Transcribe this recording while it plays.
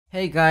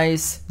Hey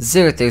guys,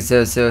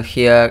 000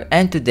 here,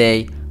 and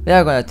today we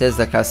are gonna test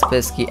the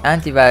Kaspersky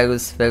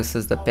Antivirus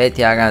versus the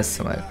Petya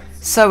Ransomware.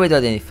 So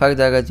without any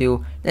further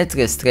ado, let's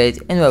get straight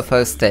into the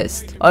first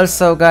test.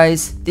 Also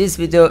guys, this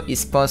video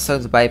is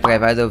sponsored by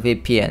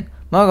PrivadoVPN.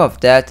 More of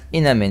that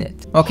in a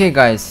minute. Okay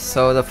guys,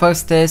 so the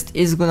first test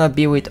is gonna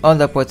be with all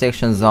the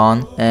protections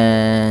on,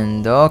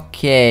 and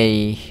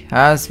okay,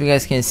 as you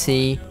guys can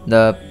see,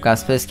 the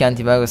Kaspersky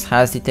Antivirus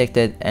has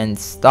detected and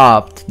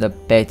stopped the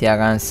Petya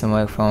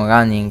Ransomware from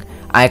running.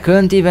 I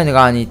couldn't even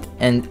run it,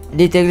 and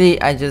literally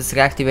I just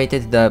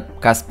reactivated the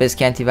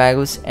Kaspersky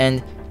Antivirus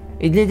and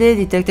it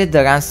literally detected the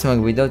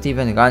ransomware without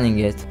even running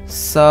it.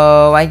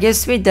 So I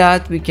guess with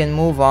that we can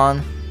move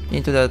on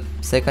into the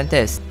second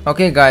test.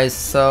 Okay guys,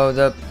 so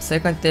the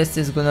second test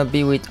is gonna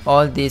be with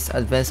all these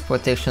advanced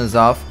protections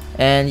off,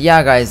 and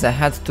yeah guys, I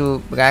had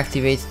to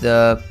reactivate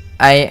the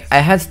I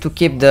had to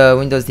keep the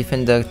Windows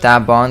Defender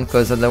tab on,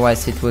 because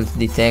otherwise it would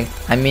detect,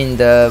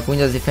 the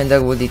Windows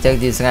Defender would detect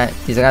this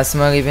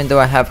ransomware even though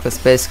I have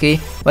Kaspersky.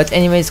 But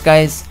anyways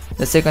guys,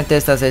 the second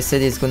test, as I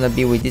said, is gonna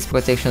be with these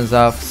protections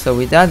off. So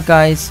with that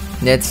guys,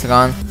 let's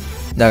run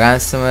the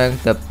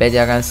ransomware, the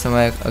Petya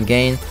ransomware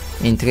again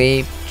in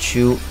 3,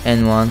 2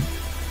 and 1.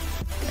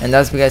 And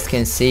as you guys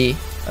can see,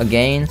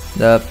 again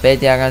the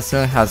Petya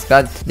ransomware has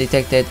got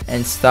detected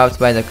and stopped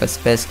by the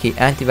Kaspersky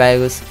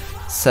Antivirus.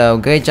 So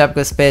great job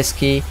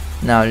Kaspersky.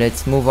 Now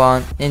let's move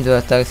on into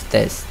the third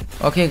test.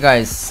 Okay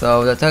guys,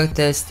 so the third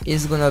test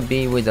is gonna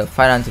be with the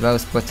file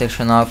antivirus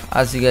protection off,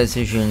 as you guys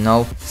usually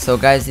know. So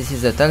guys, this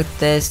is the third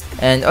test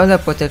and all the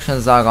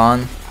protections are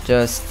on,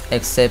 just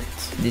except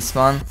this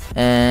one.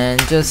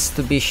 And just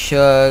to be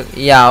sure,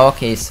 yeah,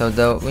 okay, so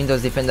the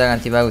Windows Defender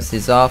antivirus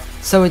is off.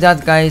 So with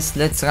that guys,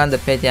 let's run the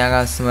Petya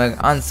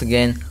ransomware once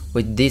again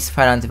with this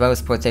file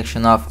antivirus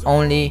protection off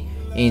only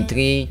in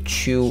 3,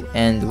 2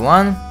 and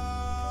 1.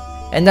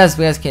 And as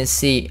you guys can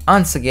see,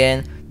 once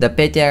again the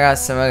Petya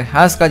ransomware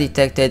has got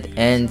detected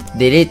and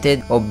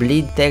deleted,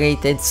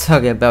 obliterated,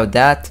 sorry about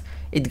that.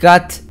 It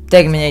got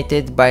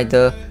terminated by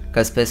the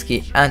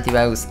Kaspersky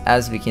Antivirus,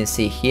 as we can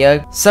see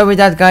here. So with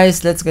that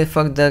guys, let's get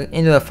further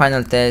into the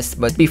final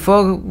test. But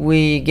before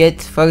we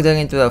get further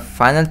into the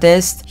final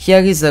test,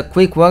 here is a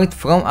quick word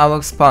from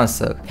our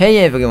sponsor. Hey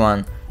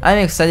everyone, I'm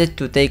excited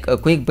to take a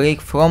quick break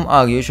from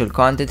our usual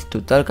content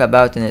to talk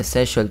about an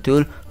essential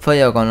tool for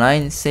your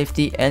online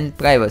safety and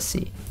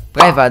privacy,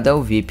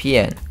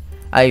 PrivadoVPN.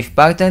 I've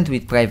partnered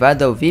with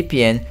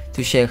PrivadoVPN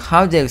to share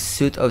how their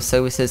suite of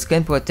services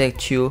can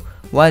protect you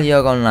while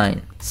you're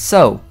online.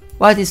 So,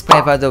 what is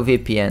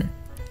PrivadoVPN?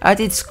 At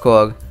its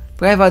core,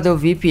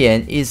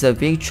 PrivadoVPN is a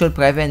virtual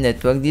private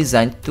network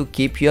designed to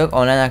keep your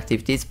online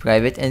activities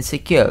private and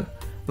secure.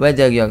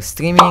 Whether you're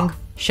streaming,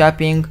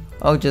 shopping,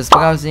 or just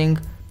browsing,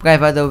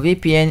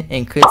 PrivadoVPN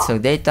encrypts your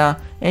data,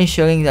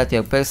 ensuring that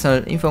your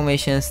personal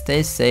information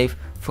stays safe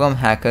from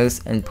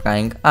hackers and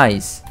prying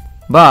eyes.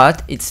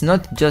 But it's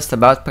not just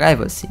about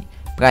privacy.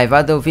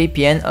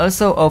 PrivadoVPN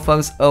also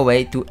offers a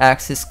way to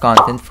access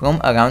content from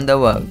around the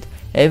world.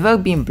 Ever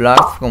been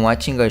blocked from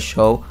watching a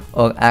show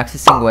or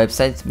accessing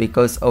websites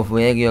because of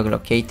where you're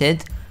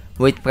located?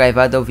 With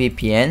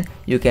PrivadoVPN,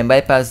 you can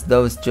bypass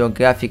those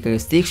geographic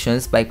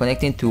restrictions by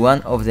connecting to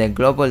one of their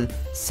global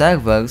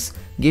servers,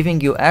 giving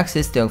you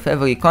access to your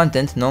favorite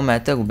content no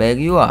matter where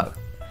you are.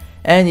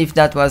 And if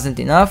that wasn't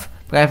enough,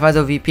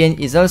 PrivadoVPN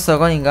is also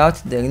rolling out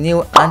their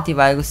new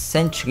Antivirus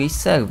Sentry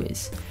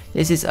service.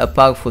 This is a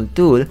powerful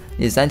tool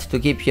designed to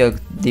keep your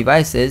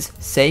devices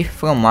safe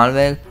from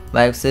malware,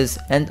 viruses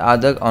and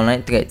other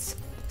online threats.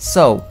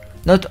 So,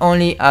 not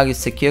only are you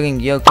securing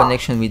your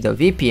connection with the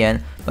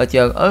VPN, but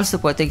you are also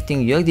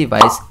protecting your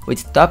device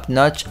with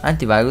top-notch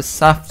antivirus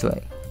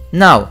software.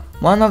 Now,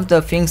 one of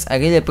the things I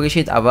really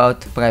appreciate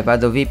about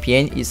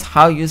PrivadoVPN is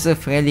how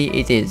user-friendly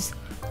it is.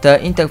 The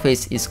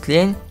interface is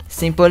clean,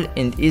 simple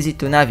and easy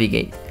to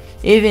navigate.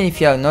 Even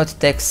if you are not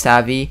tech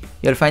savvy,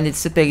 you'll find it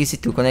super easy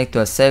to connect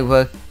to a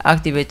server,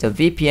 activate a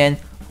VPN,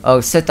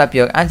 or set up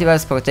your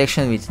antivirus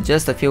protection with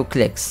just a few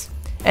clicks.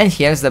 And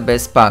here's the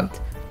best part.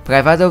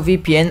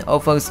 PrivadoVPN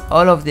offers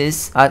all of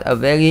this at a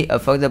very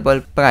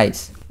affordable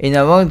price. In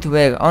a world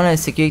where online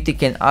security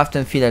can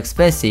often feel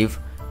expensive,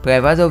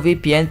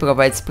 PrivadoVPN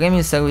provides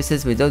premium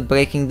services without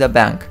breaking the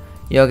bank.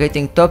 You're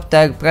getting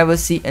top-tier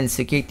privacy and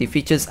security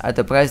features at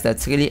a price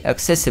that's really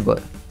accessible.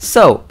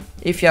 So,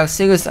 if you are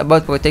serious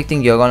about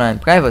protecting your online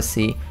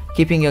privacy,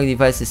 keeping your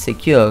devices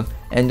secure,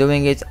 and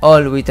doing it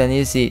all with an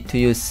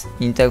easy-to-use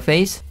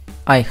interface,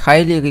 I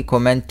highly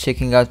recommend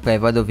checking out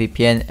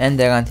PrivadoVPN and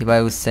their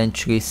Antivirus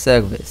Sentry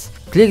service.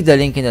 Click the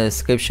link in the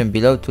description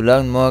below to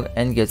learn more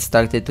and get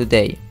started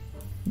today.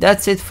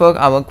 That's it for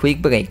our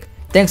quick break.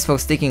 Thanks for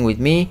sticking with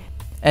me,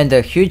 and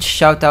a huge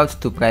shout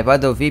out to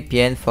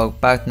PrivadoVPN for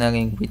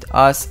partnering with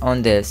us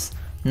on this.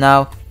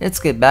 Now let's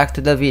get back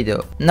to the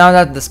video. Now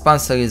that the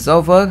sponsor is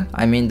over,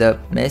 the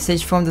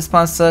message from the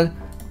sponsor,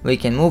 we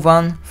can move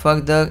on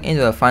further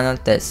into the final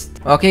test.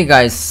 Okay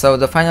guys, so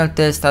the final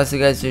test, as you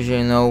guys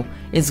usually know,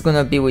 is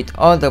gonna be with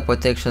all the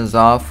protections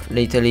off,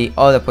 literally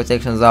all the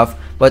protections off,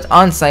 but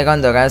once I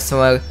run the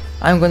ransomware,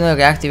 I'm gonna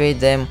reactivate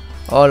them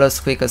all as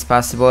quick as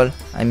possible,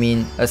 I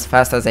mean as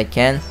fast as I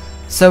can.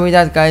 So with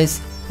that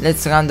guys,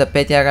 let's run the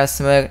Petya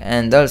Ransomware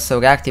and also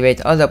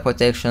reactivate all the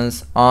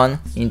protections on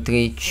in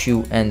 3,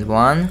 2 and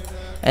 1.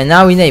 And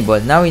now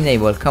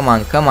enable, come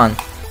on.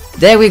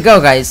 There we go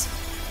guys,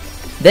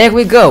 there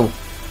we go.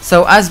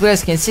 So as you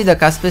guys can see, the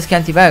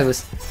Kaspersky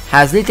Antivirus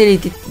has literally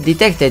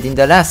detected in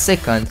the last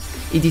second,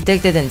 it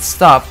detected and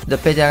stopped the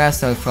Petya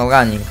Ransomware from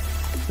running.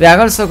 We are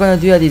also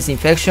gonna do a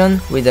disinfection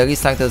with the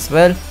restart as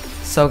well.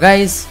 So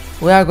guys,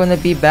 we are gonna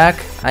be back,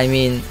 I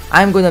mean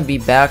I'm gonna be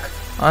back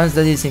once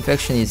the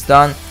disinfection is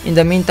done. In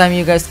the meantime,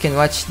 you guys can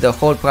watch the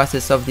whole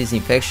process of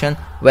disinfection.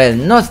 Well,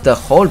 not the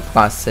whole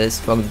process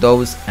for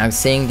those who are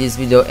seeing this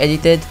video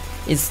edited.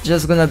 It's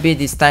just gonna be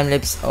this time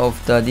lapse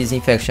of the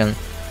disinfection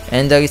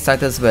and the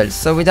restart as well.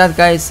 So with that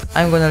guys,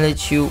 I'm gonna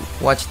let you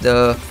watch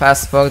the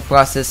fast forward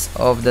process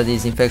of the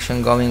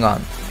disinfection going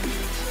on.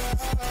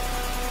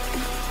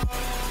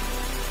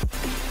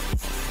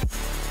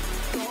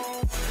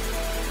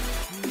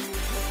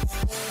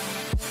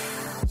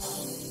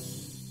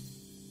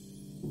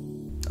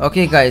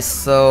 Okay guys,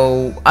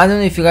 so I don't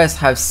know if you guys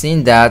have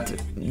seen that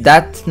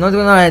not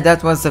gonna lie,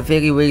 that was a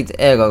very weird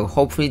error.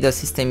 Hopefully the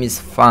system is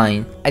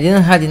fine. I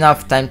didn't have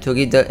enough time to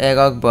read the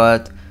error,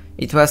 but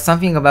it was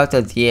something about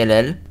a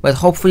DLL, but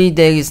hopefully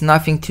there is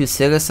nothing too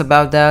serious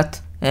about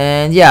that.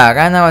 And yeah,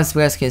 right now as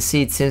you guys can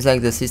see, it seems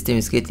like the system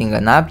is getting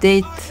an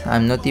update.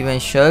 I'm not even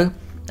sure.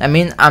 I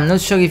mean, I'm not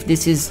sure if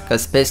this is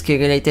Kaspersky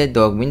related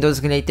or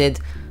Windows related,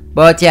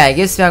 but yeah, I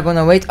guess we are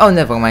gonna wait. Oh,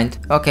 never mind.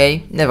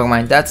 Okay, never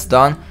mind, that's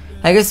done.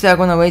 I guess we are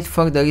gonna wait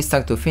for the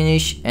restart to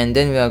finish, and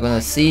then we are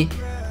gonna see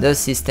the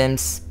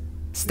system's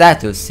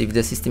status, if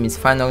the system is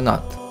fine or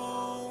not.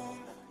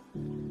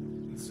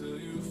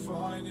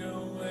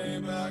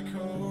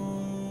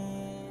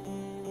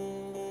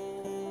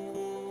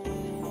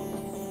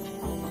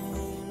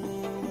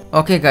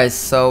 Okay guys,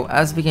 so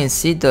as we can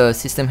see, the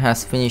system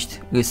has finished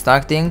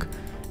restarting,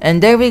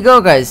 and there we go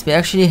guys, we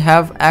actually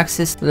have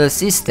access to the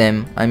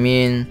system. I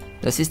mean,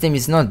 the system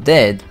is not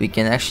dead, we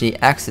can actually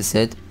access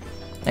it.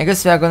 I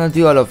guess we are gonna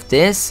do all of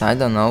this, I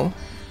don't know.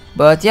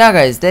 But yeah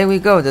guys, there we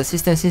go, the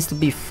system seems to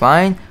be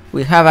fine.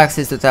 We have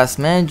access to Task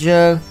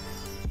Manager,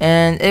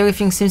 and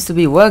everything seems to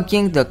be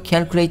working. The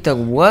calculator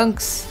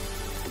works,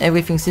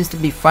 everything seems to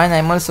be fine.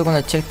 I'm also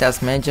gonna check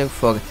Task Manager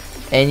for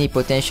any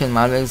potential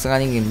malwares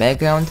running in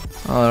background.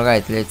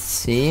 Alright, let's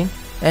see.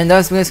 And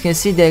as you guys can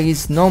see, there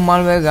is no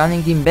malware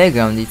running in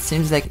background. It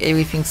seems like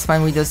everything's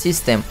fine with the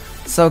system.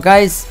 So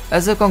guys,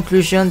 as a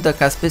conclusion, the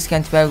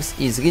Kaspersky Antivirus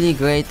is really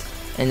great,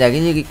 and I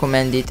really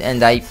recommend it.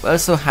 And I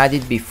also had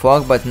it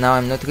before, but now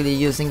I'm not really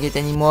using it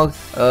anymore.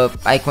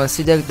 I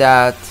consider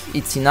that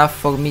it's enough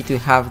for me to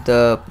have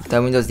the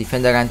Windows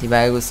Defender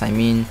antivirus. I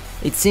mean,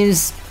 it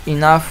seems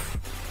enough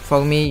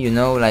for me, you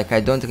know, like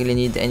I don't really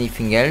need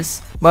anything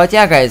else. But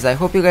yeah guys, I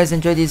hope you guys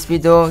enjoyed this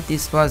video.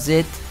 This was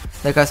it.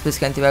 The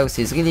Kaspersky Antivirus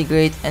is really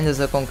great, and as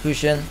a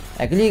conclusion,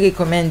 I really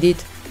recommend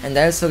it. And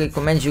I also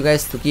recommend you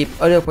guys to keep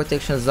all your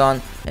protections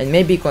on, and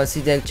maybe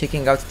consider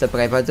checking out the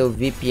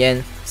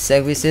PrivadoVPN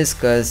services,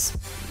 because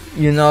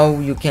you know,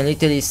 you can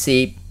literally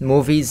see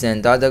movies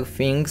and other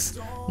things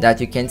that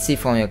you can see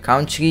from your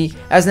country.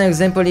 As an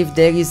example, if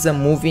there is a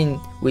movie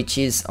which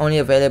is only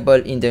available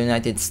in the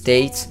United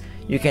States,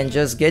 you can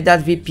just get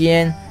that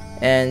VPN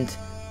and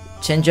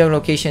change your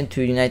location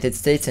to United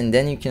States, and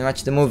then you can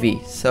watch the movie.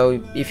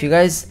 So if you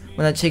guys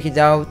wanna check it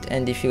out,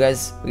 and if you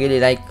guys really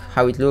like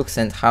how it looks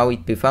and how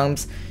it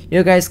performs,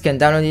 you guys can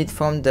download it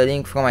from the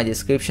link from my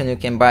description. You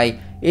can buy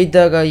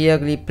either a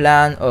yearly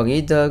plan or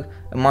either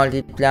a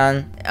monthly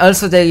plan.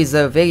 Also, there is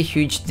a very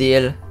huge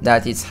deal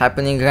that is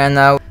happening right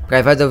now.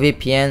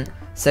 PrivadoVPN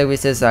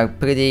services are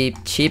pretty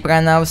cheap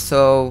right now,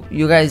 so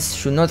you guys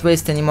should not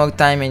waste any more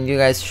time, and you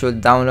guys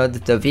should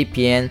download the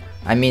VPN.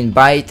 I mean,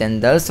 buy it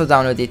and also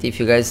download it if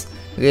you guys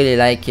really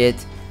like it.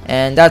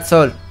 And that's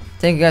all.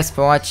 Thank you guys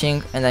for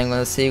watching, and I'm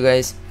gonna see you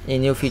guys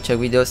in new future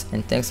videos,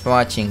 and thanks for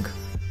watching.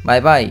 Bye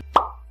bye.